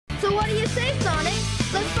So what do you say, Sonic?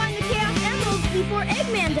 Let's find the Chaos Emeralds before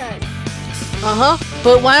Eggman does.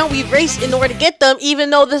 But why don't we race in order to get them,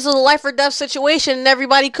 even though this is a life or death situation and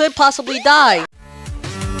everybody could possibly die?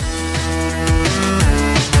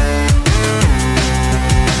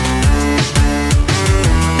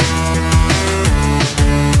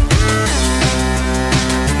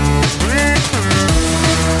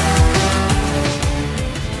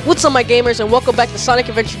 What's up, my gamers, and welcome back to Sonic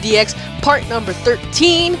Adventure DX part number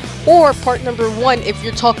 13, or part number 1 if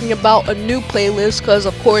you're talking about a new playlist, because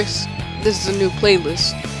of course this is a new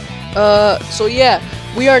playlist. So yeah,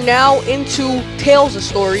 we are now into Tales of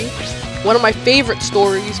Story, one of my favorite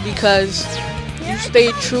stories because you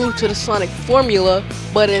stay true to the Sonic formula,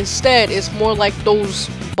 but instead it's more like those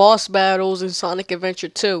boss battles in Sonic Adventure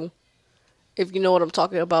 2, if you know what I'm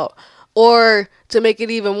talking about. Or, to make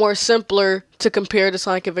it even more simpler to compare to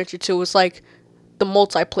Sonic Adventure 2, it's like the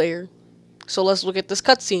multiplayer. So let's look at this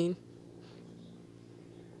cutscene.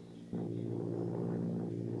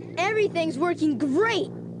 Everything's working great.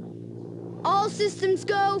 All systems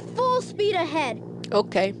go, full speed ahead.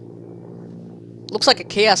 Okay. Looks like a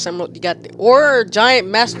Chaos Emerald you got there. Or a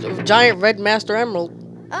giant red Master Emerald.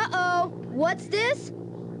 Uh-oh, what's this?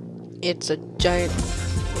 It's a giant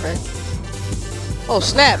red. Oh,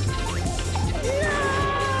 snap.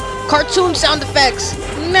 Cartoon sound effects.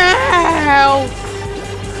 Now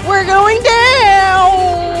we're going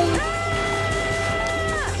down.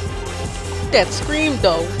 That scream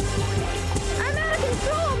though. I'm out of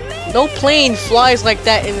control, man. No plane flies like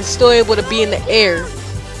that and is still able to be in the air.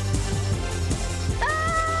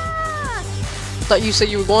 Thought you said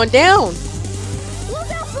you were going down. Look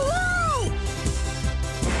out below.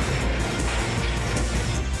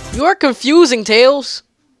 You're confusing, Tails.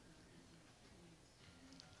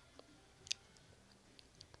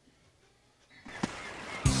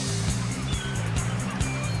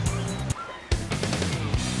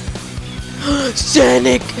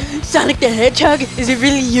 Sonic the Hedgehog, is it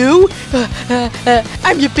really you?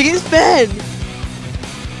 I'm your biggest fan.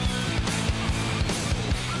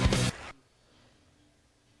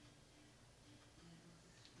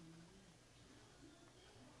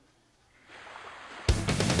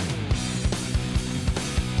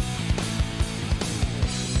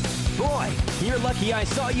 Boy, you're lucky I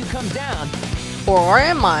saw you come down. Or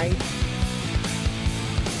am I?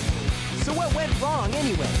 So what went wrong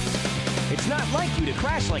anyway? It's not like you to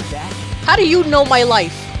crash like that. How do you know my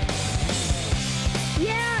life?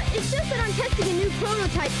 Yeah, it's just that I'm testing a new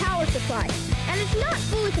prototype power supply, and it's not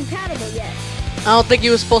fully compatible yet. I don't think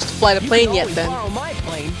you were supposed to fly the plane yet You then. can always borrow my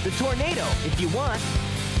plane, the Tornado, if you want.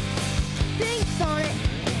 Thanks, Sonic.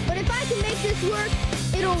 But if I can make this work,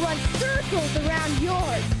 it'll run circles around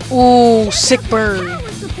yours. Ooh, sick burn.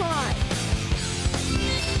 Power supply.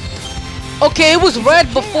 Okay, it was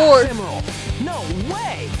red before. Emerald. No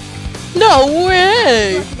way! No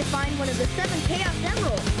way! Lucky to find one of the 7 Chaos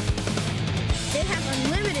Emeralds. They have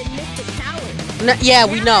unlimited mystic powers. Yeah,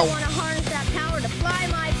 we know. I want to harness that power to fly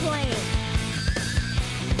my plane.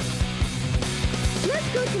 Let's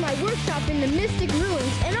go to my workshop in the Mystic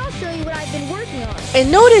Ruins, and I'll show you what I've been working on.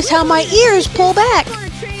 And notice how my ears pull back. On a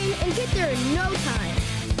train and get there in no time.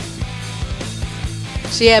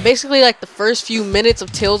 So yeah, basically like the first few minutes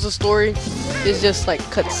of Tales of Story is just like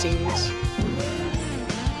cutscenes.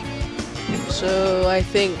 So I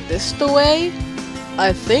think this the way?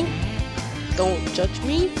 I think. Don't judge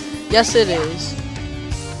me. Yes, it is.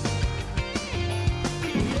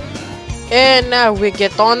 And now we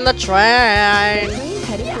get on the train. The train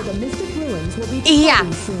headed for the Mystic Ruins will be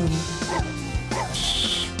Yeah. soon.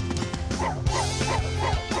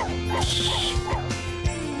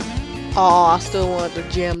 Oh, I still wanted to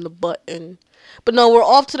jam the button. But no, we're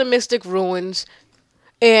off to the Mystic Ruins.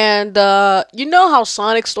 And, you know how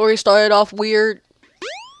Sonic's story started off weird?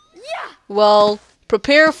 Yeah. Well,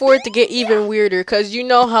 prepare for it to get even weirder, because you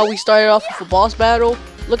know how we started off with a boss battle?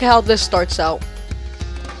 Look at how this starts out.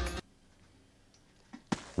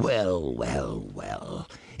 Well, well, well.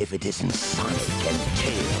 If it isn't Sonic and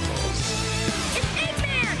Tails. It's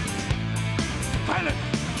Eggman! Silence!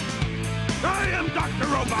 I am Dr.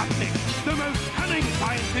 Robotnik, the most cunning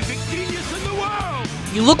scientific genius in the world!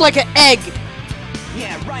 You look like an egg.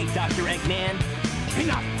 Yeah, right, Dr. Eggman.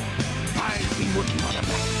 Enough! I've been working on a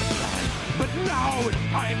master plan, but now it's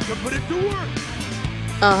time to put it to work!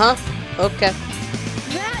 Uh-huh. Okay.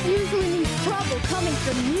 That usually means trouble coming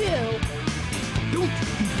from you. Don't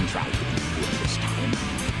even try to be good this time.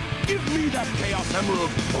 Give me that Chaos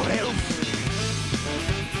Emerald, or else...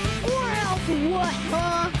 Or else what,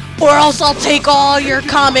 huh? Or else I'll take all your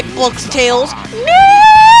comic books, Tails. No!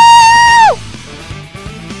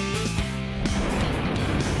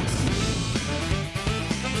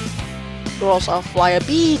 Or else I'll fly a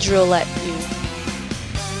bee drill at you.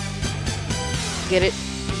 Get it?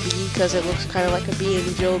 Bee, because it looks kind of like a bee,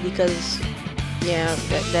 and drill because, yeah,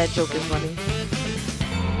 that joke is funny.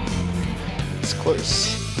 Of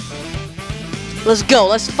course. Let's go.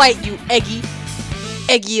 Let's fight you, Eggy.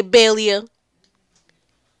 Eggy Abelia.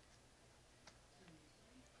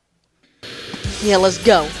 Yeah, let's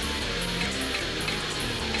go.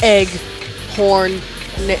 Egg Horn.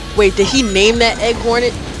 Wait, did he name that Egg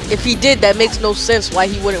Hornet? If he did, that makes no sense why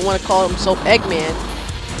he wouldn't want to call himself Eggman.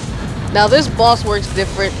 Now this boss works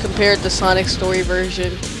different compared to Sonic's story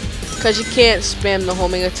version, because you can't spam the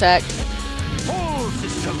homing attack. All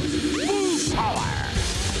systems, full power.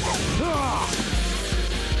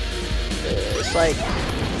 It's like,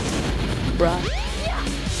 bruh,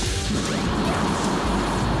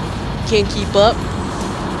 can't keep up.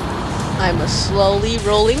 I'm a slowly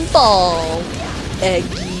rolling ball,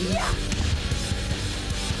 Eggy.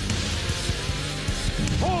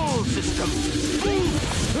 All systems, full.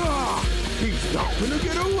 He's not gonna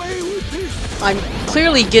get away with this. I'm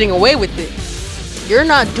clearly getting away with it. You're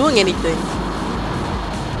not doing anything.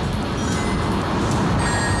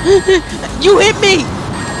 You hit me!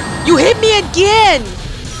 You hit me again!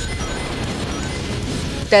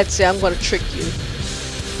 That's it, I'm gonna trick you.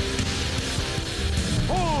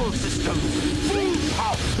 All systems, full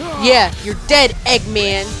power. Yeah, you're dead,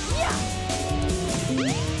 Eggman.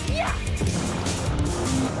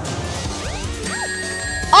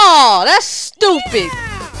 Oh, that's stupid.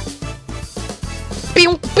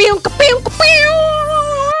 Pew, pew, pew, pew.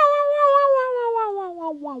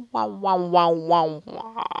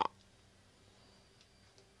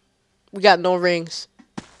 We got no rings.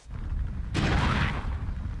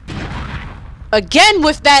 Again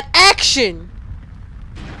with that action.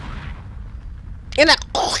 And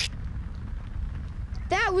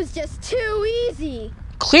That was just too easy.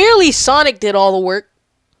 clearly Sonic did all the work.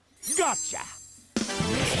 Gotcha. Hey,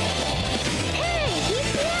 he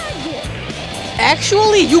snagged it.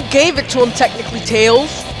 Actually, you gave it to him technically, Tails.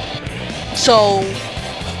 So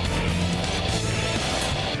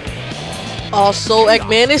also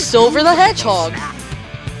Eggman is Silver the Hedgehog.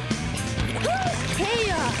 Who's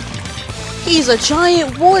Chaos? He's a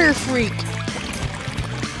giant water freak.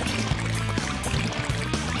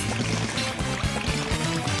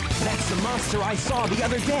 That's the monster I saw the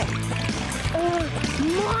other day.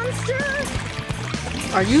 Monster?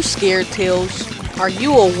 Are you scared, Tails? Are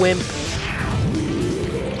you a wimp?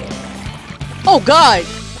 Oh God!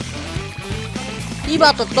 He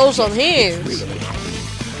about to throw some hands.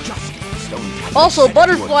 Also,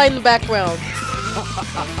 butterfly in the background.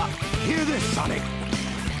 Hear this, Sonic.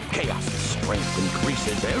 Chaos' strength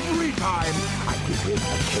increases every time I give him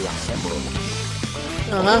a Chaos Emerald.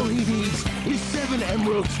 All he needs is 7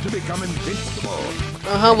 emeralds to become invincible.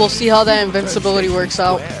 We'll see how that invincibility works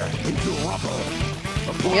out. Into rubble,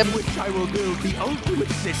 upon which I will build the ultimate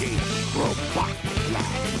city, Robotnik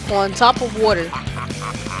Land. On top of water. You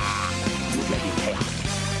ready, Chaos?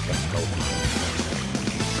 Let's go.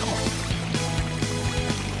 Come on.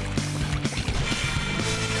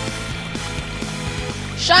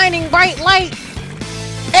 Shining bright light!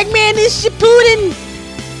 Eggman is Shippuden!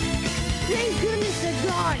 Thank goodness they're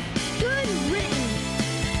gone. Good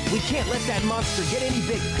riddance. We can't let that monster get any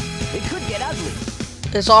bigger. It could get ugly.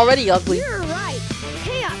 It's already ugly. You're right.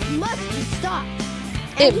 Chaos must be stopped.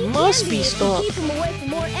 It And he must can be if we stopped. Keep him away from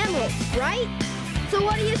more emeralds, right? So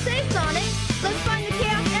what do you say, Sonic? Let's find the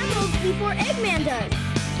Chaos Emeralds before Eggman does.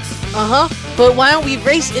 But why don't we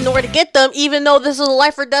race in order to get them, even though this is a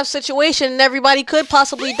life or death situation and everybody could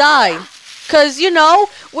possibly die? Cause you know,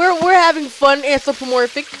 we're having fun,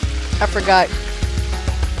 anthropomorphic. I forgot.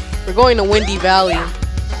 We're going to Windy Valley.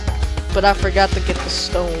 But I forgot to get the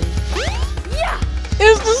stone.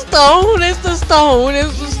 It's the stone, it's the stone,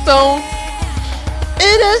 it's the stone.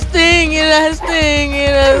 It has thing, it has thing, it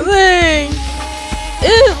has thing.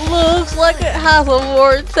 It looks like it has a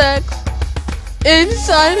vortex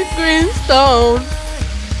inside a green stone.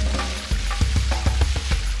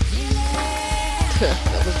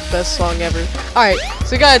 That was the best song ever. Alright,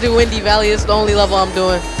 so we gotta do Windy Valley. It's the only level I'm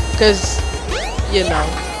doing. Cause, you know,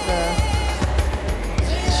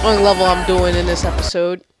 it's the only level I'm doing in this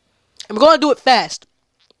episode. I'm gonna do it fast.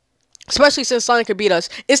 Especially since Sonic could beat us.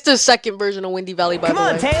 It's the second version of Windy Valley, by the way.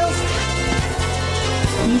 Come on, Tails!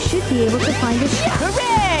 You should be able to find a ship.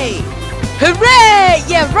 Hooray! Hooray!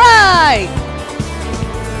 Yeah, right!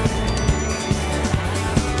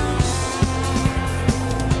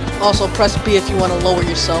 Also, press B if you want to lower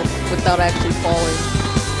yourself without actually falling.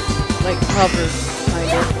 Like, hover,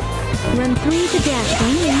 kind of. Run 3 to dash 1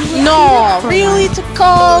 and you will No, see it really? for To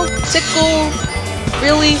call? Tickle?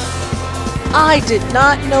 Really? I did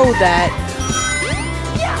not know that.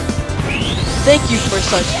 Thank you for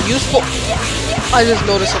such useful... I just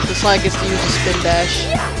noticed that the Sonic gets to use a spin dash.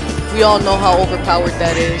 We all know how overpowered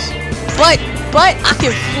that is. But I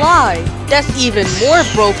can fly. That's even more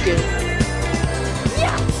broken.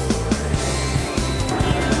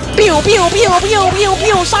 Pew pew pew pew pew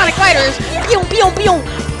pew Sonic Riders. Pew pew pew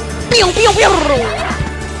pew pew pew.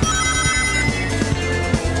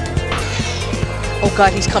 Oh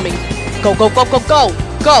god, he's coming. Go go go go go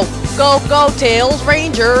go go go Tails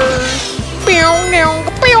Rangers.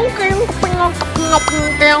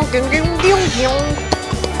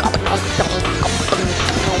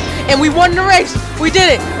 And we won the race. We did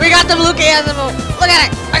it. We got the blue cans. Look at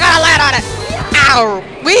it. I got to land on it. Ow.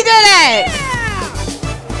 We did it.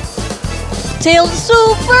 Tails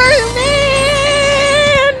Superman.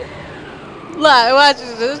 Look, watch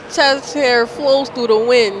this. Chest hair flows through the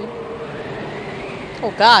wind.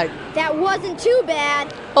 Oh God. That wasn't too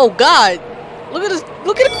bad. Oh God. Look at this.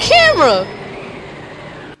 Look at the camera.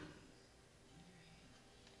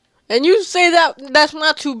 And you say that's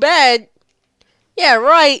not too bad. Yeah,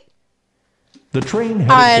 right. The train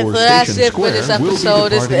Alright, headed so for that's Station it for Square this will be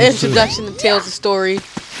episode. It's the departing soon. introduction to Tails' story.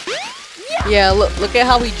 Yeah, look at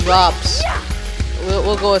how he drops.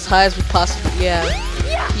 We'll go as high as we possibly. Yeah,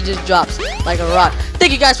 he just drops like a rock.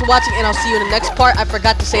 Thank you guys for watching, and I'll see you in the next part. I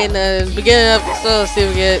forgot to say in the beginning of the episode, let's see if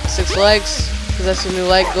we get 6 legs, because that's the new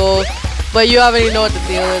leg goal. But you already know what the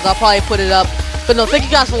deal is. I'll probably put it up. But no, thank you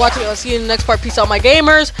guys for watching. I'll see you in the next part. Peace out, my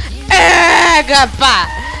gamers. And goodbye.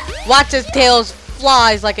 Watch as Tails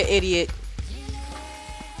flies like an idiot.